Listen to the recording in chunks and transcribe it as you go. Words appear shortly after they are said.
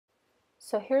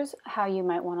So here's how you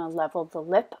might want to level the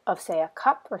lip of, say, a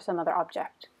cup or some other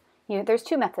object. There's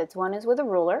two methods. One is with a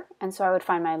ruler, and so I would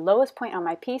find my lowest point on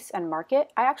my piece and mark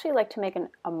it. I actually like to make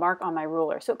a mark on my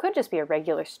ruler, so it could just be a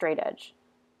regular straight edge.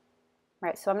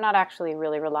 Right, so I'm not actually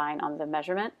really relying on the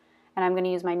measurement, and I'm going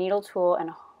to use my needle tool and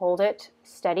hold it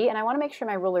steady, and I want to make sure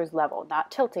my ruler is level,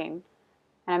 not tilting,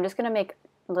 and I'm just going to make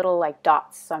little like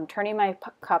dots. So I'm turning my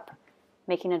cup,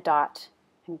 making a dot,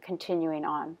 and continuing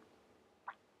on.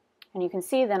 And you can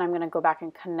see then I'm going to go back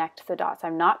and connect the dots.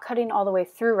 I'm not cutting all the way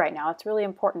through right now. It's really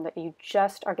important that you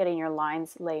just are getting your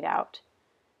lines laid out.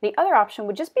 The other option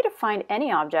would just be to find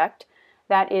any object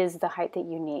that is the height that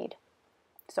you need.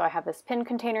 So I have this pin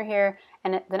container here,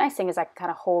 and the nice thing is I can kind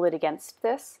of hold it against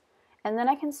this, and then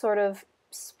I can sort of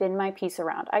spin my piece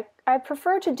around. I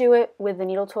prefer to do it with the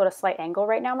needle tool at a slight angle.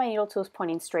 Right now my needle tool is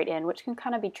pointing straight in, which can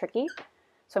kind of be tricky.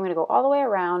 So I'm going to go all the way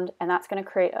around, and that's going to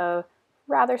create a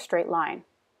rather straight line.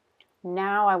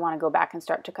 Now I want to go back and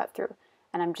start to cut through,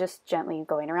 and I'm just gently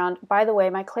going around. By the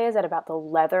way, my clay is at about the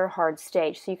leather hard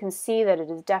stage, so you can see that it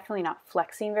is definitely not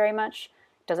flexing very much.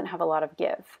 It doesn't have a lot of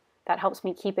give. That helps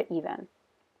me keep it even.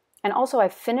 And also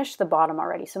I've finished the bottom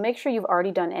already, so make sure you've already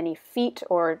done any feet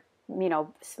or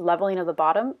leveling of the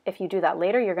bottom. If you do that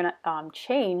later, you're going to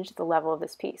change the level of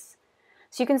this piece.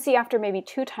 So you can see after maybe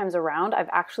 2 times around, I've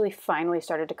actually finally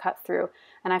started to cut through.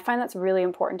 And I find that's really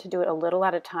important to do it a little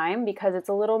at a time because it's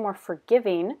a little more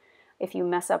forgiving if you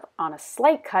mess up on a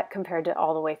slight cut compared to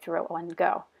all the way through at one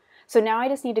go. So now I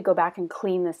just need to go back and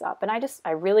clean this up. And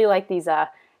I really like these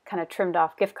kind of trimmed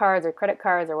off gift cards or credit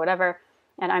cards or whatever.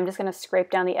 And I'm just going to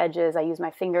scrape down the edges. I use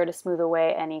my finger to smooth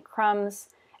away any crumbs.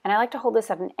 And I like to hold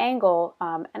this at an angle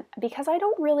and because I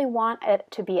don't really want it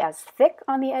to be as thick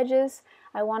on the edges.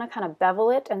 I want to kind of bevel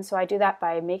it, and so I do that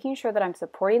by making sure that I'm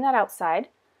supporting that outside.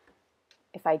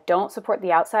 If I don't support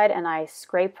the outside and I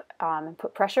scrape and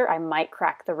put pressure, I might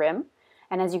crack the rim.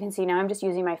 And as you can see now, I'm just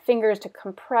using my fingers to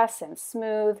compress and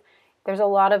smooth. There's a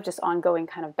lot of just ongoing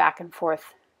kind of back and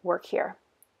forth work here.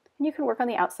 And you can work on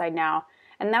the outside now,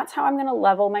 and that's how I'm going to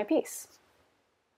level my piece.